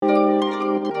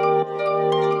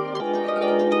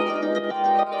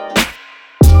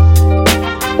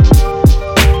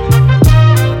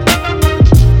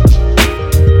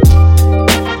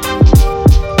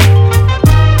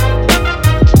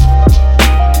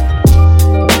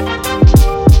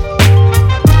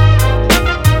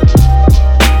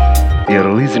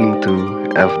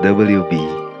FWB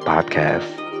Podcast.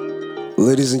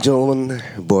 Ladies and gentlemen,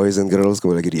 boys and girls,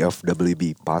 kembali lagi di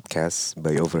FWB Podcast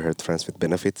by Overheard Friends with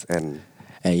Benefits and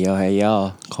Hey yo,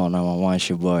 call 911, it's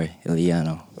your boy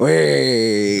Iliano.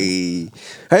 wey,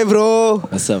 hai bro.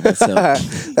 What's up?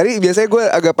 Tadi biasanya gue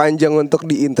agak panjang untuk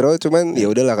di intro, cuman ya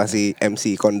udahlah kasih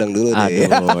MC kondang dulu deh.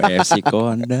 Aduh, FC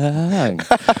kondang.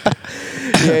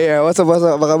 Iya, what's up,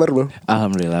 apa kabar bro?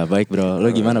 Alhamdulillah baik bro. Lo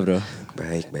gimana bro?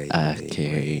 Baik. Oke.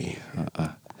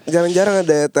 Jarang-jarang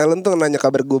ada talent tuh nanya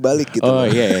kabar gue balik gitu. Oh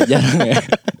iya, jarang ya.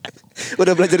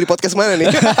 Udah belajar di podcast mana nih?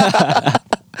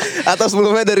 Atau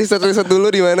sebelumnya dari riset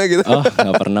dulu di mana gitu? Oh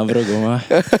nggak pernah bro,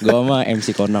 gue mah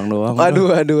MC kondang doang.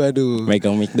 Bro. Aduh.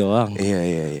 Megang mic doang.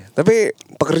 Iya. Tapi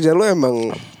pekerjaan lo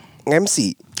emang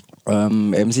MC?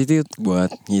 MC itu buat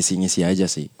ngisi-ngisi aja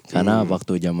sih. Karena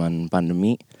waktu zaman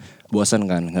pandemi bosan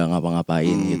kan nggak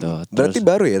ngapa-ngapain gitu. Berarti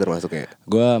baru ya termasuknya?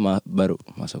 Gue baru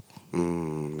masuk.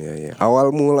 Iya.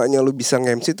 Awal mulanya lu bisa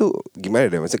nge-MC tuh gimana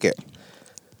deh? Maksudnya kayak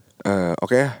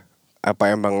oke, apa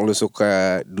emang lu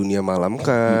suka dunia malam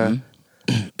kah?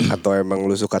 Atau emang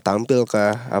lu suka tampil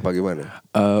kah? Apa gimana?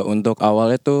 Untuk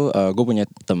awalnya tuh gue punya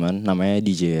teman namanya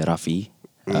DJ Raffi.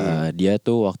 Dia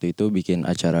tuh waktu itu bikin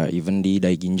acara event di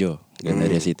Daiginjo,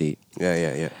 Gandaria City.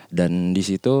 Ya. Dan di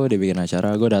situ dia bikin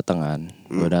acara, gue datang kan.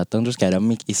 Gue datang terus kayak ada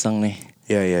mic iseng nih.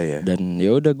 Ya. Dan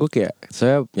ya udah gue kayak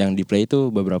saya yang di play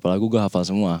itu beberapa lagu gue hafal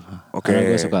semua. Oke. Karena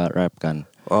gue suka rap kan.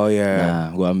 Oh ya. Nah,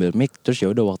 gue ambil mic terus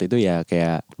ya udah waktu itu ya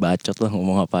kayak bacot lah,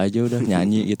 ngomong apa aja udah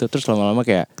nyanyi gitu. Terus lama-lama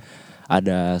kayak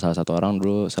ada salah satu orang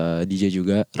dulu DJ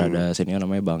juga rada senior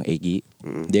namanya Bang Egi.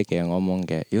 Dia kayak ngomong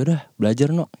kayak yaudah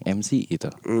belajar no MC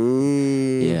gitu.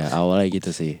 Ya awalnya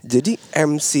gitu sih. Jadi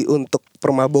MC untuk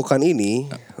permabokan ini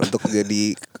untuk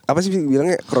jadi apa sih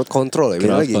bilangnya crowd control ya?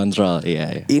 Crowd control,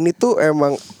 iya. Ini tuh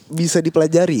emang bisa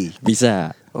dipelajari.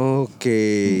 Bisa. Oke.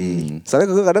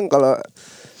 Soalnya gue kadang kalau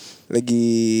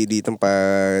lagi di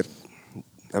tempat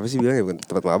apa sih bilangnya, bukan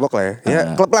tempat mabok lah ya. Ya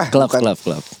klub lah.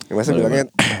 Klub. Ya, masa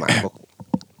bilangnya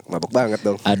mabok banget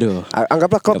dong. Aduh.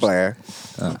 Anggaplah klub lah ya.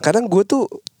 Kadang gue tuh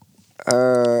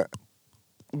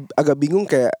agak bingung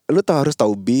kayak lu harus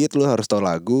tahu beat, lu harus tahu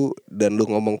lagu, dan lu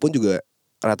ngomong pun juga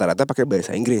rata-rata pakai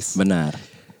bahasa Inggris. Benar.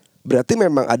 Berarti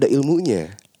memang ada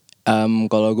ilmunya.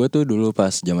 Kalau gue tuh dulu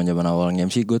pas zaman-zaman awal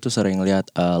nge-MC, gue tuh sering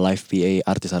lihat live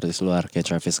PA artis-artis luar kayak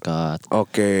Travis Scott,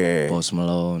 Post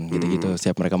Malone, gitu-gitu.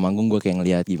 Setiap mereka manggung gue kayak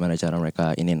ngeliat gimana cara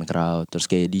mereka inin crowd, terus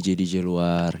kayak DJ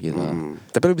luar gitu.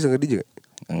 Tapi lu bisa nge-DJ gak?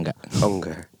 Enggak. Oh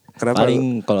enggak. Kenapa?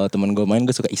 Paling kalau temen gue main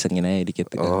gue suka isengin aja dikit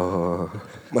gitu. Oh,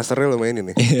 masternya lo mainin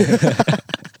nih.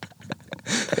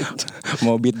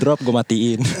 Mau beat drop gue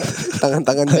matiin.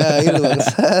 Tangan-tangan jahil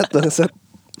bangsat.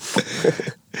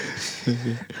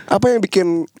 Apa yang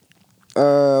bikin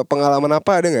pengalaman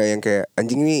apa ada nggak yang kayak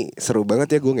anjing ini seru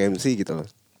banget ya gue nge-MC gitu loh?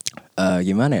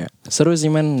 Gimana ya? Seru sih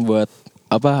men buat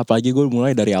apa? Apalagi gue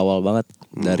mulai dari awal banget.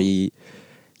 Dari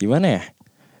gimana ya?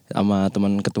 Sama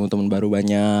ketemu teman baru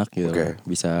banyak gitu.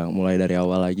 Bisa mulai dari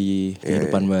awal lagi,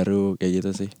 kehidupan baru kayak gitu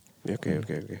sih. Oke.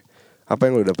 Apa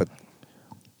yang lo dapet?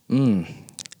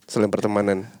 Selain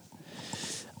pertemanan?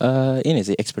 Ini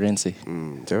sih experience sih.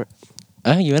 Cewek?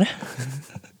 Gimana?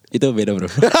 Itu beda bro.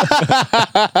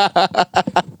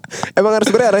 Emang harus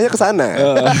sebenarnya arahnya ke sana.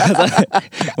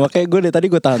 Makanya gue dari tadi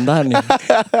gue tahan nih.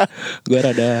 Gue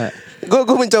rada. Gue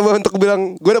mencoba untuk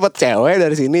bilang gue dapat cewek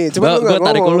dari sini. Cuma gue nggak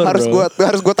ngomong. Ulur,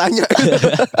 harus gue tanya.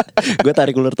 Gue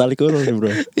tarik ulur nih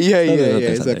bro. Iya.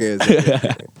 Okay.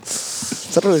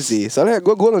 Seru sih. Soalnya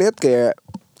gue ngeliat kayak,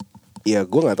 ya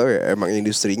gue nggak tahu ya. Emang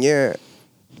industrinya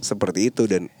seperti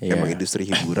itu dan emang industri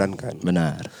hiburan kan.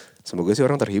 Benar. Semoga sih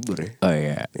orang terhibur ya. Oh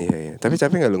iya. Iya. Tapi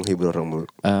capek gak lu ngehibur orang mulu?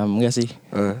 Enggak sih.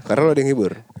 Karena lo ada yang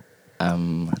hibur?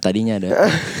 Tadinya ada.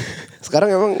 Sekarang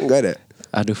emang gak ada?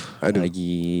 Aduh.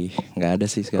 Lagi gak ada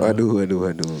sih sekarang. Aduh.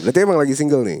 Berarti emang lagi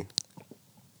single nih?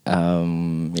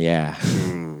 Ya.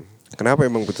 Kenapa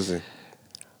emang putusnya?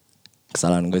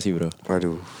 Kesalahan gue sih bro.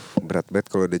 Waduh, berat banget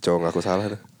kalau ada cowok ngaku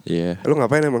salah. Iya. Lu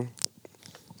ngapain emang?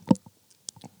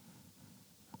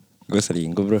 Gue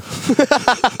selingkuh bro.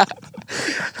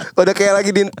 Udah kayak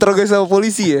lagi diinterogasi sama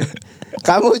polisi ya.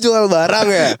 Kamu jual barang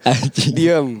ya? Anjing.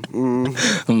 Diam.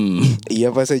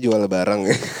 Iya pak, saya jual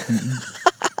barang ya.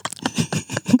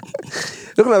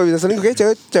 Lu kenapa bisa selingkuh?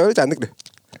 Kayak cewek lu cantik deh.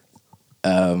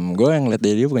 Gue yang ngeliat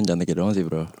dia bukan cantiknya doang sih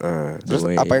bro. Terus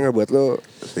apa yang ngebuat lu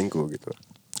selingkuh gitu?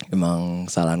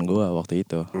 Emang kesalahan gue waktu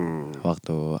itu.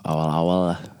 Waktu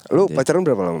awal-awal lah. Lu pacaran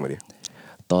berapa lama sama dia?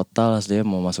 Total dia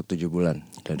mau masuk 7 bulan.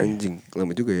 Anjing,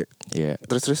 lama juga ya. Iya.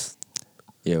 Terus?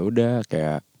 Ya udah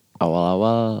kayak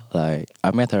awal-awal like I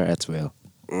met her as well.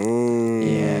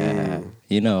 Yeah,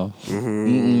 you know.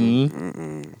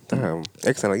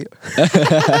 Kesana lagi.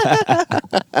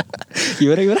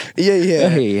 Gimana? Iya.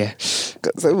 Oh, iya.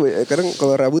 Kadang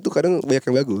kalau Rabu tuh kadang banyak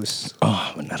yang bagus.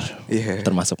 Oh benar. Iya.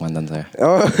 Termasuk mantan saya.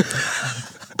 Oh.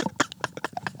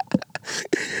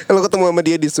 Kalau ketemu sama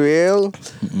dia di Swil,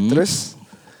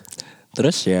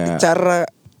 terus ya cara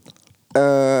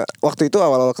waktu itu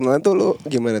awal-awal kenalan tuh lu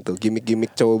gimana tuh?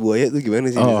 Gimik-gimik cowok buaya tuh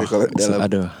gimana sih kalau dalam?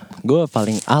 Aduh, gue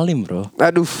paling alim bro.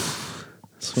 Aduh,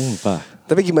 sumpah.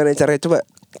 Tapi gimana caranya, coba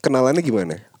kenalannya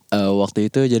gimana?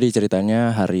 Waktu itu jadi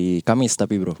ceritanya hari Kamis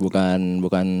tapi bro, bukan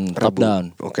top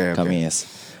down. Okay. Kamis.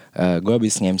 Gue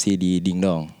habis nge-MC di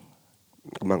Dingdong.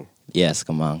 Kemang. Yes,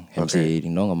 Kemang. MC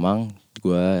Dingdong Kemang.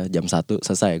 Gue jam 1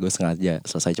 selesai. Gue sengaja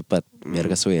selesai cepet biar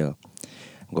ke Swil.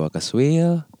 Gue ke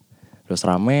Swil, terus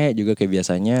rame juga kayak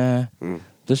biasanya.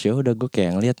 Terus ya udah gue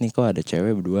kayak ngeliat nih kok ada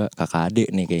cewek berdua kakak adik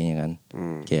nih kayaknya kan.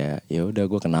 Kayak ya udah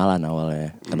gue kenalan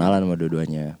awalnya. Kenalan sama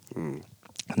dua-duanya.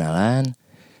 Kenalan.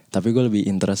 Tapi gue lebih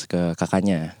interest ke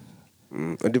kakaknya.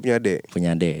 Oh, dia punya adik?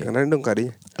 Punya adik. Kenalin dong kak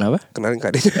adiknya. Kenapa? Kenalin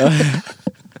kak adiknya.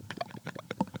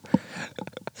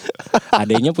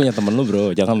 Adiknya punya temen lu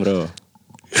bro. Jangan bro.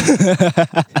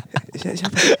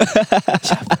 Siapa?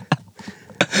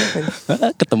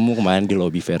 Ketemu kemarin di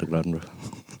lobby Fairground bro.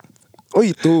 Oh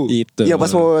itu. Yang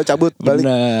pas mau cabut balik.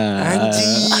 Benar.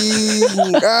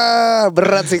 Anjing.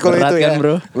 Berat sih kalau itu kan, ya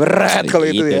bro. Berat kalau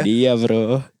itu ya. Dia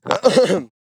bro.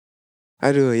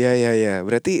 Aduh ya.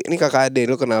 Berarti ini kakak ade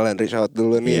lu kenalan, reach out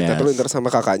dulu nih. Tapi lu interest sama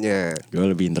kakaknya. Gue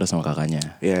lebih interest sama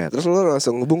kakaknya. Ya, terus lu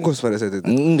langsung ngebungkus pada saat itu.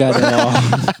 Enggak dong.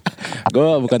 Gue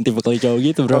bukan tipe kali cowok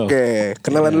gitu bro. Oke,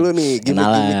 kenalan dulu nih.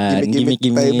 Gimik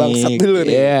tai bangsat dulu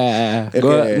nih. Iya.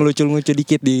 Gue ngelucu-ngelucu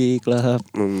dikit di klub.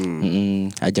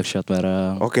 Ajak shot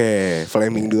bareng. Oke,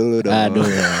 flaming dulu dong. Aduh.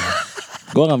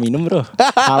 Gue gak minum bro.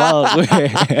 Halal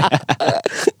gue.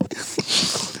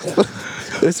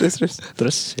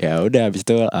 Terus ya udah habis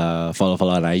itu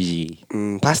follow-followan IG.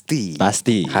 Pasti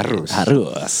harus.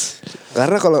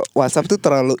 Karena kalau WhatsApp tuh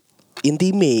terlalu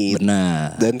intimate.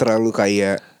 Benar. Dan terlalu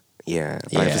kayak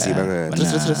privacy banget.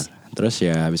 Terus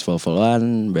ya habis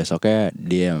follow-followan besoknya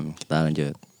DM, kita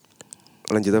lanjut.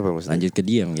 Lanjut apa maksudnya? Lanjut ke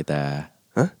DM kita.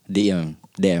 Hah? DM.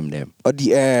 Oh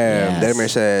DM, dari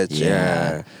message.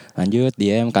 Ya. Lanjut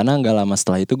DM karena nggak lama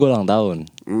setelah itu gue ulang tahun.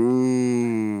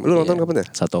 Lu ulang tahun kapan deh?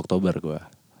 1 Oktober gue.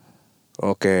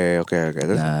 Oke.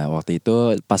 Terus? Nah waktu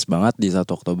itu pas banget di 1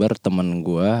 Oktober temen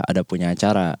gue ada punya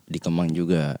acara di Kemang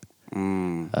juga.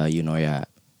 You know ya.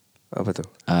 Apa tuh?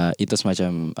 Itu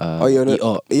semacam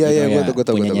IO. Iya, gue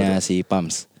tahu. Punyanya si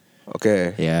Pams.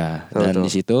 Oke. Ya, dan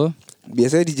di situ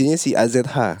biasanya DJ-nya si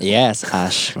AZH. Yes,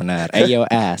 Ash, benar. Ayo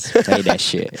Ash, play that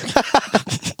shit.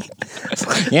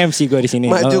 MC gue di sini.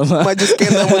 Maju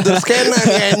skena, mundur skena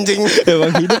nih anjing.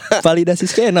 Emang hidup validasi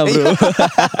skena bro.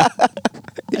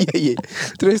 Iya.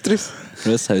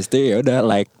 Terus habis itu ya udah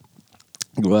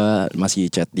gue masih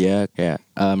chat dia kayak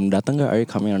datang nggak, are you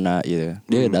coming or not gitu.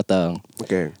 Dia datang.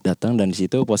 Oke. Datang dan di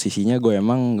situ posisinya gue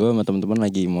sama teman-teman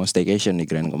lagi mau staycation di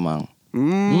Grand Kemang.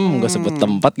 Gue sebut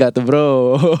tempat gak tuh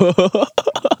bro?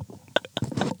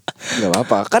 Gak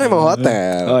apa-apa, kan emang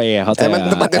hotel. Oh iya hotel.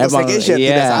 Emang tempatnya staycation,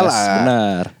 tidak salah.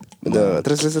 Benar. Betul.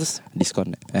 Terus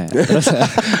diskon. Terus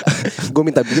gue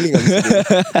minta billing abis itu.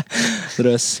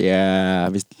 Terus ya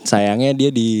habis sayangnya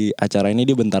dia di acara ini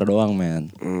dia bentar doang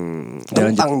men.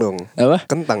 Kentang dong. Apa?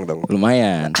 Kentang dong.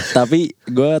 Lumayan. Tapi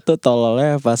gue tuh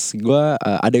tololnya pas gue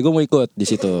adek gue mau ikut di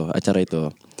situ acara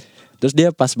itu. Terus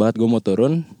dia pas banget gue mau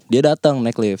turun, dia datang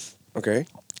naik lift. Oke.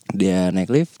 Dia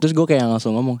naik lift, terus gue kayak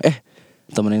langsung ngomong,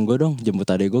 temenin gue dong, jemput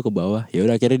adek gue ke bawah. Ya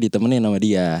udah akhirnya ditemenin sama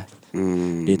dia.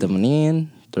 Ditemenin,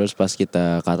 terus pas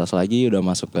kita ke atas lagi udah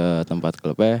masuk ke tempat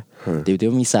klubnya,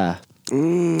 tiba-tiba misah.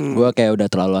 Gue kayak udah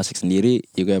terlalu asik sendiri,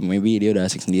 juga maybe dia udah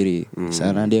asik sendiri.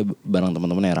 Karena dia bareng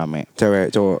teman-temannya rame.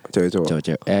 Cewek, cowok.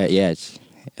 Ya.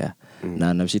 Nah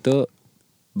habis itu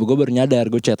gue baru nyadar,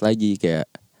 gue chat lagi kayak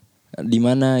di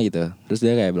mana gitu. Terus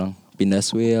dia kayak bilang pindah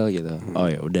Swil gitu. Oh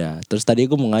ya udah. Terus tadi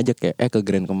gue mau ngajak kayak ke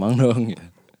Grand Kemang dong gitu.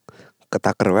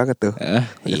 Ketaker banget tuh.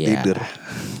 Iya. Tidur.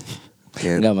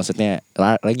 Enggak maksudnya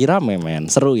lagi rame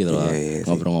men, seru gitu loh. Iya,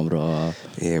 ngobrol-ngobrol.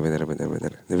 Iya benar.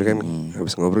 Tapi kan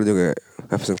habis ngobrol juga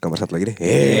habis kamar satu lagi deh.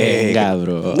 Enggak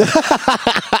bro.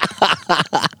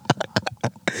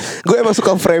 Gue emang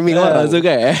suka framing orang.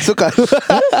 Suka ya? Suka.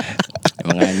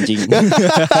 Emang anjing.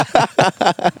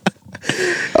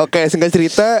 Oke, singkat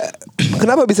cerita,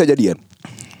 kenapa bisa jadian?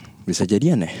 Bisa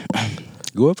jadian ya?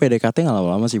 Gue PDKT gak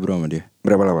lama-lama sih bro sama dia.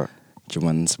 Berapa lama?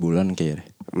 Cuman sebulan kayaknya.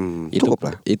 Cukup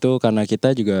lah. Itu karena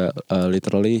kita juga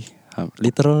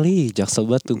literally jaksel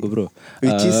banget tuh gue bro.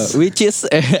 Which is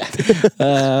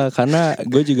karena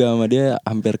gue juga sama dia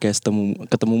hampir kayak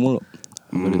ketemu mulu.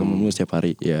 Hampir ketemu mulu setiap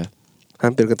hari ya.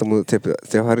 Hampir ketemu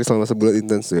setiap hari selama sebulan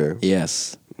intens ya.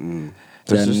 Yes.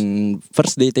 Terus, Dan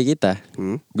first date kita,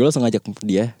 gue langsung ngajak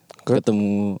dia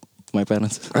ketemu my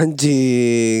parents.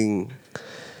 Anjing.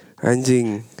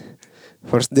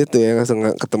 First date tuh ya langsung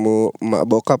ketemu emak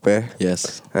bokap ya.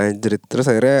 Yes. Anjir. Terus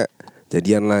akhirnya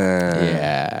jadian lah.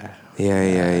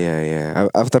 Iya.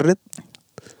 After that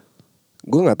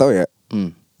gue nggak tahu ya.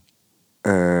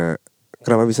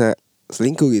 Kenapa bisa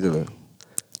selingkuh gitu loh.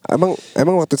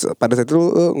 Emang waktu pada saat itu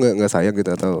lu nggak sayang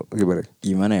gitu atau gimana?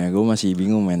 Gimana ya? Gue masih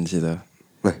bingung men di situ.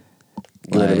 Nah,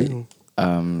 gimana bingung?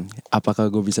 Apakah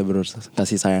gue bisa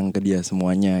kasih sayang ke dia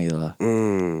semuanya gitu lah.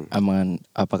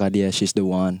 Apakah dia she's the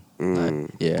one?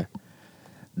 Yeah.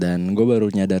 Dan gue baru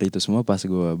nyadar itu semua pas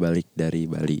gue balik dari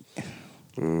Bali.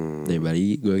 Dari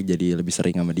Bali gue jadi lebih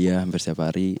sering sama dia hampir setiap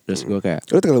hari. Terus gue kayak,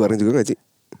 lu tinggal bareng juga gak sih?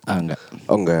 Enggak.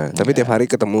 Oh enggak. Tapi tiap hari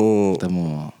ketemu.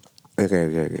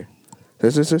 Oke.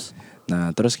 Terus.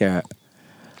 Nah terus kayak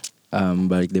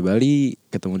balik dari Bali,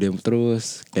 ketemu dia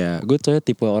terus. Kayak gue tuh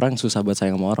tipe orang yang susah buat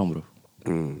sayang sama orang bro.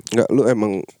 Enggak, lu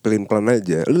emang pelin-pelan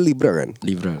aja. Lu Libra kan?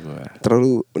 Libra gue.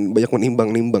 Terlalu banyak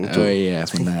menimbang-nimbang cuy. Oh iya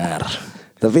benar.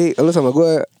 Tapi lu sama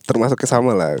gue termasuk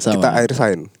sama lah. Kita air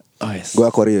sign. Oh yes. Gue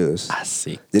Aquarius.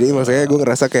 Asik. Jadi maksudnya gue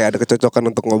ngerasa kayak ada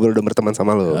kecocokan untuk ngobrol dan berteman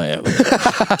sama lo. Oh iya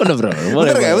bener bro.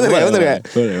 Bener gak?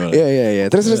 Boleh. Iya.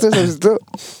 Terus habis itu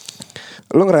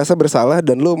lu ngerasa bersalah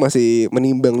dan lu masih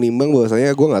menimbang-nimbang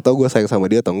bahwasanya gue nggak tahu gue sayang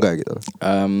sama dia atau enggak gitu.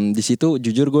 Di situ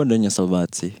jujur gue udah nyesel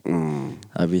banget sih.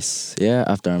 Habis ya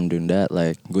after I'm doing that,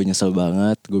 like gue nyesel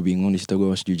banget, gue bingung di situ gue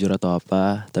harus jujur atau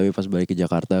apa. Tapi pas balik ke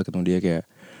Jakarta ketemu dia kayak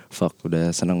fuck, udah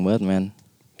seneng banget man.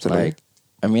 Like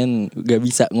I mean gak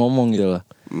bisa ngomong gitu loh.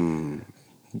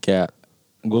 Kayak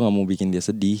gue gak mau bikin dia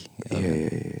sedih.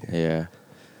 Iya.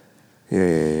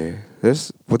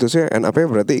 Terus putusnya end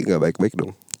up-nya berarti gak baik-baik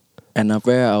dong. End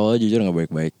up-nya awalnya jujur gak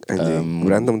baik-baik.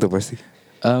 Berantem tuh pasti.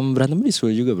 Berantem di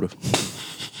Swil juga bro.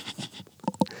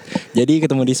 Jadi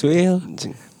ketemu di Swil,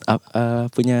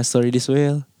 punya story di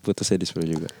Swil, putusnya di Swil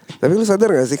juga. Tapi lu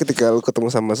sadar gak sih ketika lu ketemu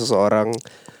sama seseorang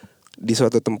di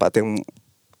suatu tempat yang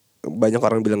banyak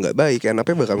orang bilang gak baik,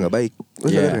 end-up-nya bakal gak baik. Lu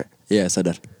sadar gak? Iya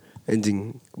sadar.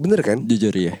 Anjing, bener kan?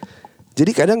 Jujur ya.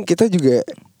 Jadi kadang kita juga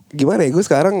gimana ya, gue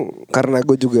sekarang karena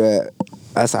gue juga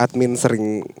as admin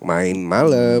sering main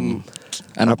malam.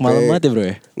 Anak malam banget ya bro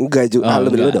ya? Enggak juga,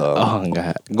 lebih dulu dong. Oh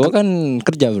enggak, gue kan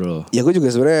kerja bro. Ya gue juga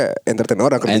sebenarnya entertain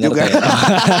orang, kerja juga.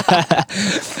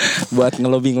 Buat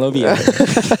ngelobi ya.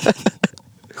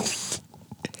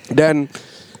 Dan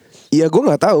ya gue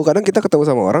nggak tahu, kadang kita ketemu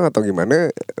sama orang atau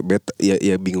gimana,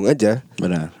 ya bingung aja.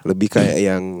 Benar. Lebih kayak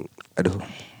yang, aduh,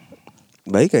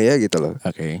 baik gak ya gitu loh.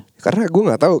 Oke. Karena gue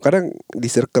nggak tahu, kadang di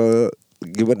circle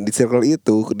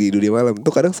itu di dunia malam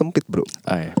tuh kadang sempit bro.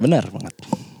 Iya, benar banget.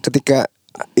 Ketika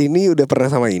ini udah pernah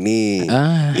sama ini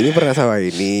pernah sama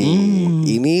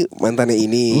ini mantannya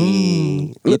ini.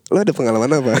 Lo ada pengalaman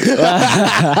apa?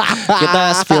 Kita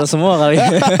spill semua kali.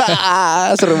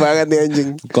 Seru banget nih anjing.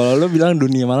 Kalau lo bilang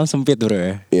dunia malam sempit bro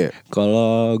ya. Iya.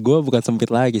 Kalau gue bukan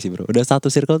sempit lagi sih bro. Udah satu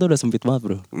circle tuh udah sempit banget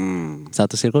bro.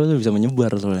 Satu circle tuh bisa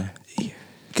menyebar soalnya. Iya.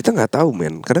 Kita nggak tahu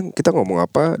men. Kadang kita ngomong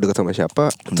apa, dekat sama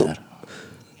siapa. Benar.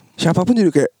 Siapapun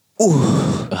jadi kayak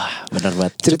benar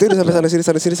banget. Ceritanya udah sampai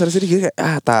sana sini kayak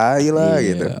tai lah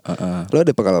gitu. Lo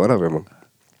ada pengalaman apa emang?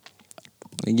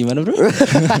 Gimana bro?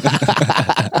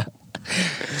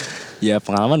 Ya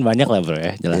pengalaman banyak lah bro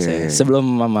ya, jelas ya. Sebelum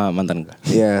mama mantan gue.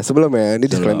 Iya sebelum ya, ini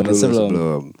disclaimer dulu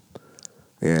sebelum.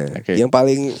 Ya. Okay. Yang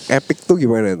paling epic tuh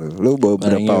gimana tuh? Lu bawa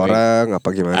berapa orang?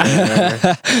 Apa gimana?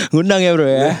 Ngundang ya bro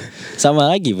ya. Sama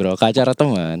lagi bro, ke acara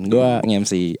teman. Gue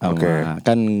nge-MC sama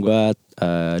kan gue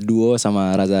duo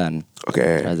sama Razan.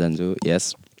 Razan tuh,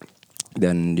 yes.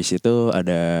 Dan di situ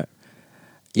ada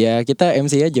ya kita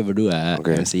MC aja berdua.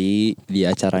 MC di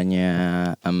acaranya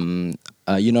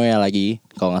you know ya lagi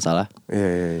kalau nggak salah.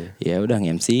 Ya udah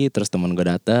nge-MC, terus teman gue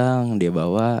datang, dia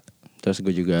bawa, terus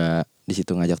gue juga di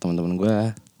situ ngajak teman-teman gue.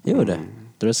 Ya udah,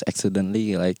 terus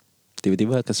accidentally like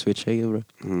tiba-tiba ke switch aja bro.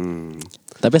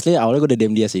 Tapi asli awalnya gue udah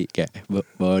DM dia sih, kayak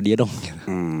bawa dia dong.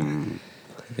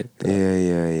 Gitu.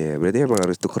 Iya. Berarti emang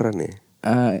harus tukeran ya?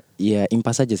 Iya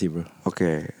impas aja sih bro.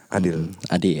 Adil.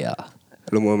 Adil.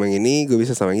 Lu mau yang ini, gue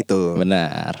bisa sama yang itu.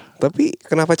 Benar. Tapi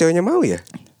kenapa ceweknya mau ya?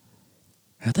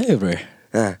 Gak tahu ya bro.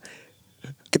 Nah,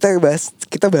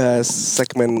 kita bahas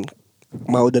segmen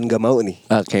mau dan gak mau nih.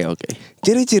 Oke.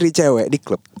 Ciri-ciri cewek di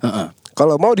klub.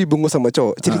 Kalau mau dibungkus sama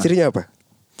cowok, ciri-cirinya apa?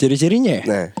 Ciri-cirinya?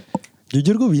 Nah,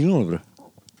 jujur gue bingung bro.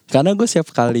 Karena gue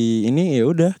setiap kali ini ya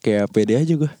udah kayak pede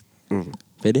aja gue.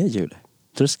 Pede aja udah.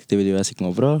 Terus tiba-tiba asik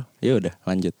ngobrol, ya udah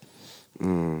lanjut.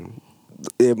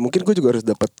 Ya mungkin gue juga harus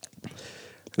dapat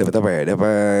Dapat apa ya?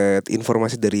 Dapat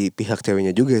informasi dari pihak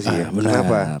ceweknya juga sih ya. Benar.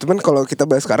 Kenapa? Cuman kalau kita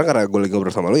bahas sekarang karena gue lagi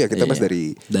ngobrol sama lu ya, kita bahas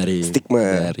dari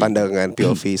stigma pandangan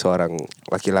POV seorang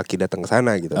laki-laki datang ke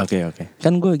sana gitu. Oke.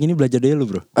 Kan gue gini belajar dari lu,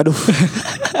 bro. Aduh.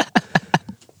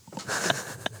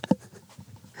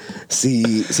 si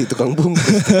tukang bungkus.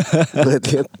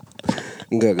 Lihat.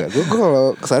 Enggak. Gue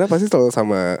kalau kesana pasti selalu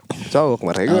sama cowok.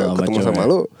 Makanya gue ketemu sama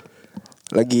lu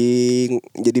lagi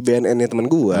jadi BNN-nya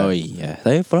teman gue. Oh iya.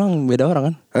 Tapi pulang beda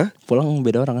orang kan? Hah? Pulang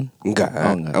beda orang kan? Enggak.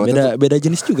 Oh, enggak. Beda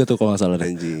jenis juga tuh kalau nggak salah.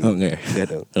 Anjing. Oh enggak. Enggak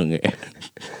dong. Oh, enggak.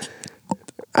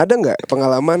 Ada nggak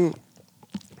pengalaman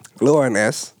lu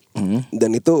ONS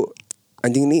dan itu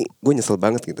anjing nih gue nyesel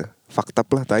banget gitu. Fucked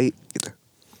up lah tai gitu.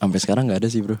 Sampai sekarang nggak ada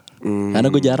sih, bro. Karena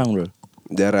gue jarang, bro.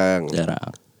 Jarang.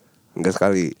 Enggak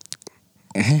sekali.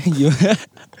 Gimana?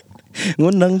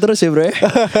 Ngundang terus ya, bro.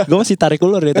 Gue masih tarik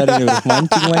ulur ya tadi nih, bro.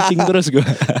 Mancing terus gue.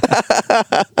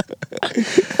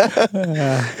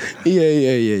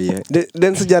 Iya.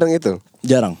 Dan sejarang itu?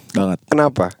 Jarang banget.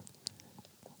 Kenapa?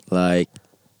 Like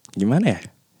gimana ya?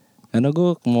 Karena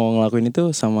gue mau ngelakuin itu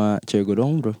sama cewek gue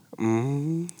doang, bro.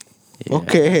 Yeah.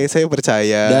 Oke, saya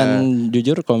percaya. Dan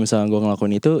jujur kalau misalnya gue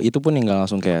ngelakuin itu pun yang gak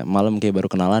langsung kayak malam kayak baru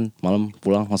kenalan, malam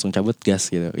pulang langsung cabut gas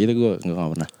gitu. Itu gue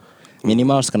gak pernah.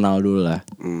 Minimal harus kenal dulu lah.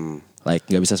 Like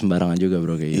gak bisa sembarangan juga,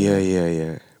 bro, kayak gitu.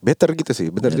 Iya. Better gitu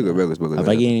sih. Bener juga, bagus.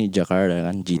 Apalagi ini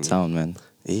Jakarta kan, G-Town, man.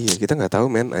 Iya, kita gak tahu,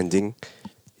 man, anjing.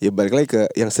 Ya balik lagi ke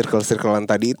yang circle-circlean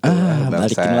tadi itu.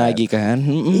 Balikin lagi kan.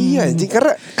 Iya, anjing.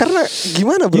 Karena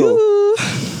gimana, bro?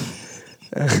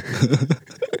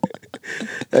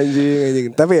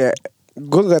 Anjing. Tapi ya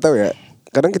gue gak tahu ya.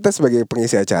 Kadang kita sebagai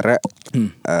pengisi acara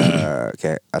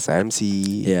kayak ASMC,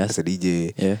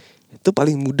 DJ, itu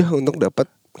paling mudah untuk dapat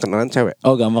kenalan cewek.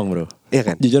 Oh, gampang, bro. Iya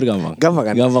kan? Jujur gampang.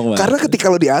 Gampang kan? Gampang banget. Karena ketika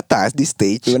lo di atas di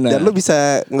stage dan lo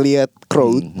bisa ngelihat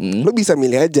crowd, lo bisa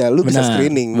milih aja, lo bisa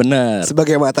screening. Bener.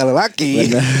 Sebagai mata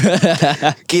lelaki,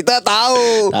 kita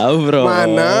tahu bro.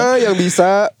 Mana yang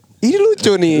bisa. Ini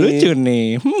lucu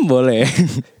nih. Boleh.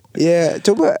 Ya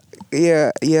coba.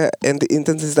 Iya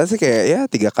intensitasnya kayak ya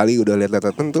 3 kali udah lihat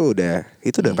tuh udah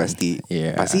itu udah pasti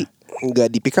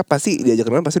nggak di pick up pasti diajak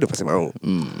kenalan pasti udah pasti mau.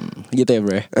 Gitu ya,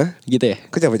 bro. Gitu ya.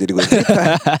 Kenapa jadi gue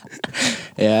cerita?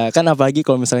 Ya kan apalagi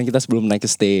kalau misalnya kita sebelum naik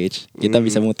ke stage kita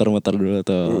bisa muter-muter dulu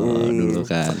tuh dulu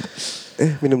kan.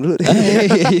 Minum dulu deh.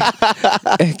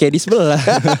 Kayak di sebelah.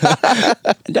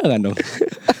 Jangan dong.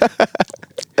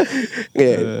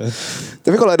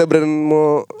 Tapi kalau ada brand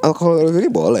mau alkohol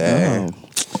ini boleh.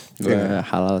 Gue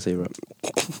halal sih, bro.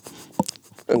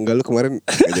 Enggak, lu kemarin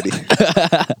gak jadi.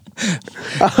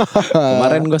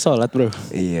 Kemarin gue sholat, bro.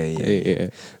 Iya.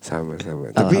 Sama.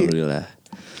 Alhamdulillah.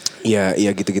 Tapi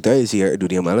ya gitu-gitu aja sih ya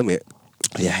dunia malam ya.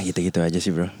 Ya gitu-gitu aja sih,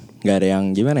 bro. Gak ada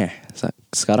yang gimana ya.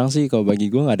 Sekarang sih kalau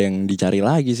bagi gue gak ada yang dicari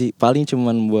lagi sih. Paling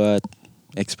cuman buat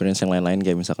experience yang lain-lain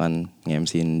kayak misalkan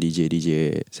nge-MC-in DJ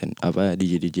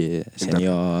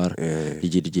senior,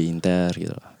 DJ inter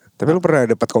gitu. Tapi lu pernah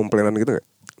dapat komplainan gitu gak?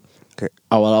 Kayak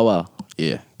awal-awal.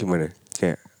 Iya. Gimana?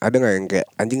 Kayak ada gak yang kayak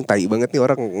anjing tai banget nih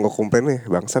orang nge-komplainnya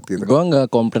bangsat gitu? Gue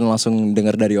gak komplain langsung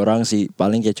denger dari orang sih.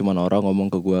 Paling kayak cuman orang ngomong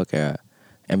ke gue kayak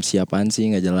MC apaan sih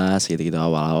gak jelas gitu-gitu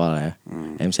awal-awal ya.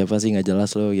 MC apa sih gak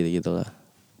jelas lo gitu-gitu lah.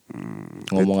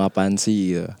 Ngomong apaan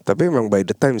sih gitu. Tapi emang by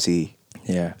the time sih.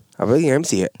 Iya. Apalagi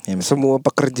MC ya. Semua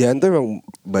pekerjaan tuh emang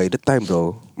by the time,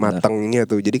 bro. Matangnya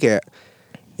tuh. Jadi kayak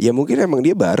ya mungkin emang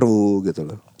dia baru gitu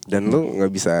loh. Dan lu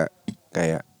gak bisa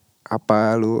kayak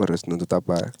apa lu harus nuntut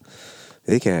apa.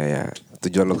 Jadi kayak ya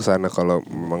tujuan lu kesana kalau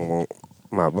memang mau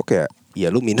mabok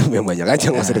ya lu minum yang banyak aja,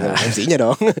 nggak usah dengan MC-nya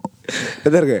dong.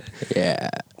 Bener gak? Ya.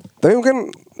 Tapi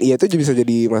mungkin ya itu bisa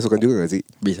jadi masukan juga gak sih?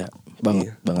 Bisa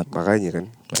banget. Makanya kan.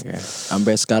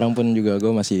 Sampai sekarang pun juga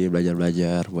gue masih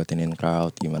belajar buatinin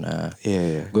crowd gimana.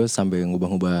 Iya. Gue sampai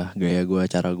ngubah-ngubah gaya gue,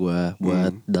 cara gue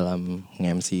buat dalam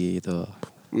nge-MC itu.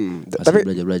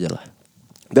 Masih belajar lah.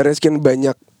 Dari sekian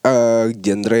banyak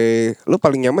genre, lu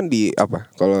paling nyaman di apa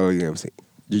kalau lagi MC?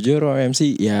 Jujur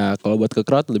MC ya kalau buat ke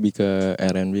crowd lebih ke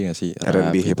R&B gak sih?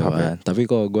 R&B hip hop ya. Tapi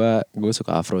kalau gue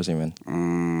suka Afro sih, men.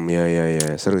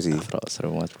 Ya seru sih. Afro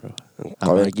seru banget, bro.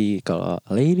 Apalagi kalau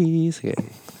ladies kayak.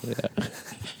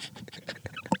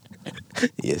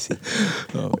 Iya sih.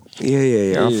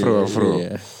 Iya Afro.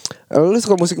 Iya. Lu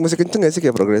suka musik kenceng gak sih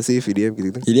kayak progresif, EDM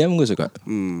gitu? EDM gue suka.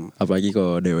 Apalagi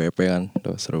kalau DWP kan,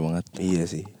 tuh seru banget. Iya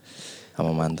sih.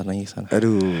 Sama mantan lagi sana.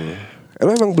 Aduh. Lu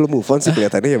emang belum move on sih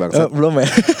kelihatannya ya bangsat. Belum ya.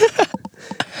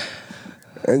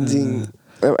 Anjing.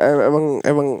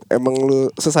 Emang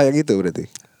lu sesayang itu berarti?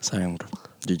 Sayang, bro.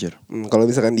 Jujur. Kalau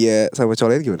misalkan dia sama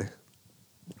cowok lain gimana?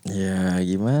 Ya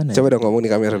gimana? Coba dong ngomong di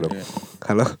kamera dong.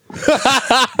 Halo.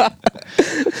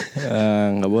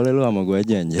 Nggak boleh lu sama gue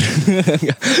aja anjir.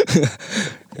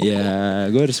 Ya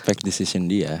gue respect decision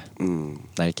dia.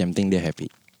 Like yang penting dia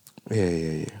happy.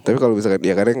 Iya. Tapi kalau misalkan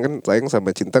ya kadang kan sayang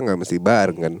sama cinta nggak mesti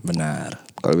bareng kan. Benar.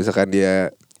 Kalau misalkan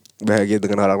dia bahagia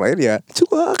dengan orang lain ya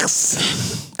cuaks.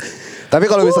 Tapi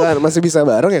kalau misalkan masih bisa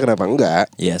bareng ya kenapa enggak?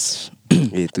 Yes.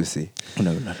 Itu sih.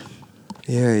 Benar-benar.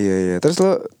 Iya. Terus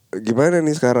lo gimana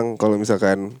nih sekarang kalau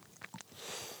misalkan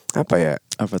apa ya?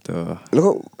 Apa tuh? Lo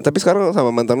kok tapi sekarang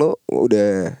sama mantan lo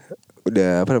udah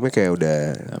apa namanya kayak udah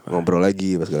ngobrol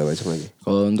lagi pas segala macam lagi.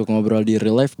 Kalau untuk ngobrol di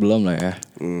real life belum lah ya.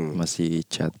 Masih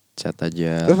chat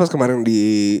aja. Terus pas kemarin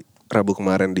di Rabu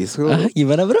kemarin di school.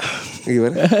 Gimana bro?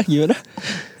 Gimana? Gimana?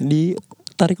 Di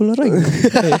tarik ular lagi.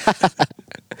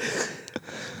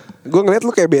 Gue ngeliat lu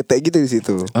kayak bete gitu di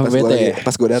situ. Oh, bete.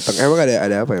 Pas gue datang. Emang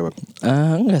ada apa emang?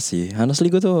 Enggak sih.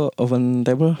 Honestly gue tuh open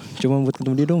table cuma buat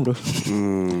ketemu dia dong bro.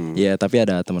 Ya tapi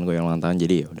ada teman gue yang ulang tahun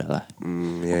jadi ya udahlah.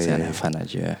 Masih ada fun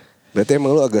aja. Berarti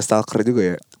emang lu agak stalker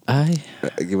juga ya?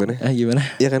 Gimana? Gimana?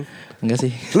 Iya kan? Enggak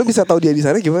sih. Lu bisa tahu dia di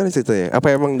sana gimana ceritanya?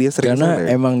 Apa emang dia sering Karena sana ya?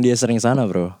 emang dia sering sana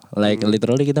bro. Like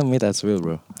literally kita meet at Cewek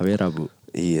bro. Hari Rabu.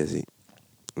 Iya sih.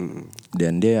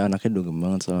 Dan dia anaknya dugem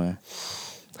banget soalnya.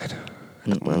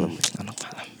 Anak malam. Anak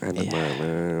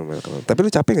malam. Tapi lu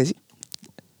capek gak sih?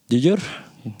 Jujur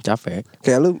capek.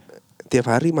 Kayak lu tiap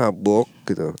hari mabok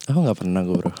gitu. Aku gak pernah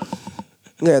gue bro.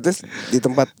 Nggak, at least di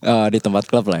tempat di tempat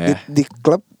klub lah ya. Di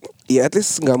klub ya at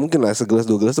least nggak mungkin lah segelas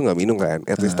 2 gelas tuh nggak minum kan.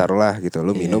 At least taruhlah gitu,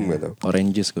 lu minum gitu.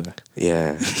 Orange juice gue.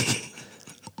 Iya.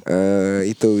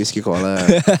 Itu whisky cola.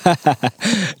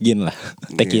 Gin lah.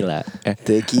 Tequila.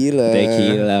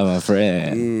 Tequila my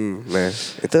friend. Nah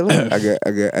itu lo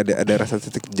agak ada rasa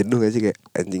titik jenuh gak sih kayak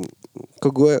anjing.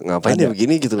 Kok gue ngapain ya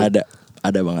begini gitu loh.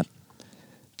 Ada banget.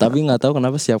 Tapi nggak tahu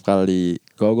kenapa setiap kali.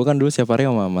 Kalau gue kan dulu setiap hari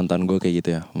sama mantan gue kayak gitu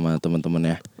ya, sama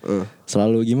temen-temen ya.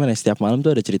 Selalu gimana? Setiap malam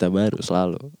tuh ada cerita baru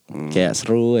selalu. Kayak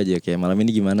seru aja. Kayak malam ini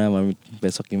gimana, malam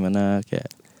besok gimana. Kayak.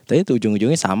 Tapi itu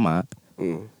ujung-ujungnya sama.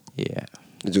 Iya.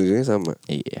 Ujung-ujungnya sama.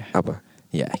 Iya. Apa?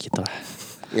 Ya gitulah.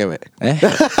 Nggak.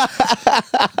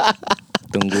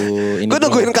 Tunggu ini. Gue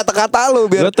nungguin kata-kata lu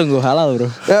biar. Gue tunggu halal bro.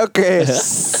 Oke.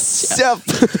 Siap.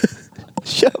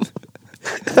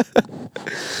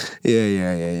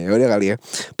 Iya. Udah kali ya.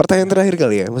 Pertanyaan terakhir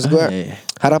kali ya. Maksud gue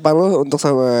harapan lo untuk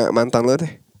sama mantan lo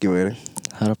deh gimana?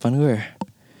 Harapan gue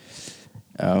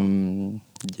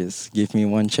just give me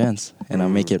one chance and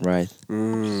I'll make it right.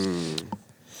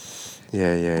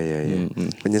 Iya.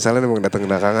 Penyesalan emang datang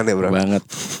belakangan ya bro.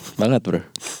 Banget bro.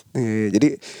 Iya, jadi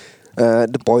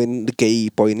the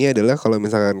key pointnya adalah kalau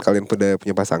misalkan kalian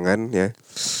punya pasangan ya.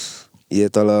 Ya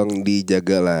tolong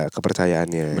dijaga lah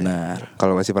kepercayaannya. Benar.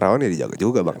 Kalau masih perawan ya dijaga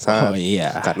juga bangsa. Oh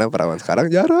iya. Karena perawan sekarang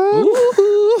jarang.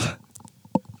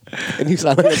 Ini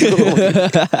salah gak sih gue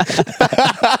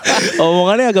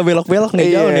omongannya agak belok-belok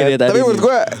nih jauh nih dia tadi. Tapi menurut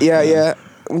gue ya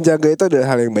menjaga itu adalah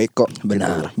hal yang baik kok.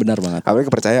 Benar banget. Apalagi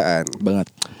kepercayaan.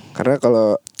 Banget. Karena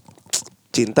kalau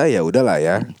cinta ya udahlah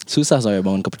ya. Susah soalnya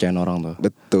bangun kepercayaan orang tuh.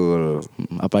 Betul.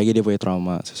 Apalagi dia punya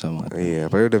trauma, susah banget.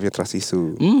 Iya, apalagi udah punya trust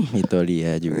issue. Itu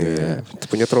dia juga. Iya.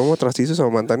 Punya trauma trust issue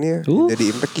sama mantannya. Jadi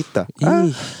impact kita.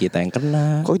 Kita yang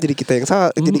kena. Kok jadi kita yang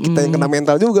salah? Jadi kita yang kena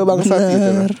mental juga bangsa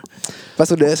gitu. Pas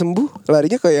udah sembuh,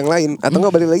 larinya ke yang lain atau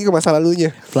nggak balik lagi ke masa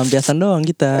lalunya. Pelampiasan doang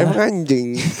kita. Emang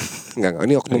anjing. Enggak,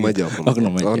 ini oknum aja.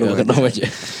 Oknum aja.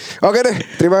 Oke deh,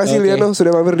 terima kasih Liano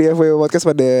sudah mampir di FWB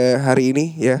Podcast pada hari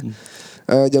ini ya.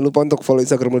 Jangan lupa untuk follow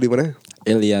Instagram lo di mana?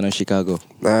 Eliano Chicago.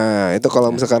 Nah, itu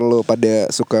kalau misalkan lo pada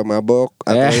suka mabok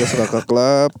atau lo suka ke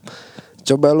klub,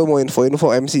 coba lo mau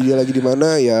info-info MC dia lagi di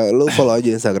mana ya lo follow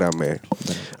aja Instagramnya.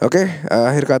 Oke,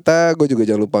 akhir kata gue juga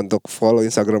jangan lupa untuk follow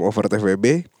Instagram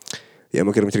 @FWB. Ya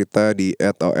mau kirim cerita di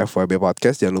 @FWB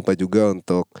Podcast. Jangan lupa juga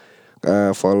untuk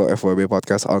follow FWB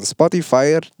Podcast on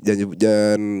Spotify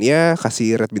dan ya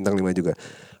kasih rate bintang 5 juga.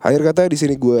 Akhir kata di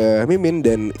sini gue Mimin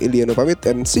dan Iliano pamit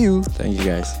and see you. Thank you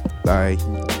guys. Bye.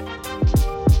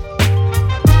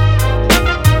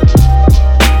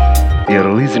 You're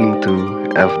listening to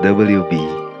FWB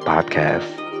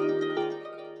Podcast.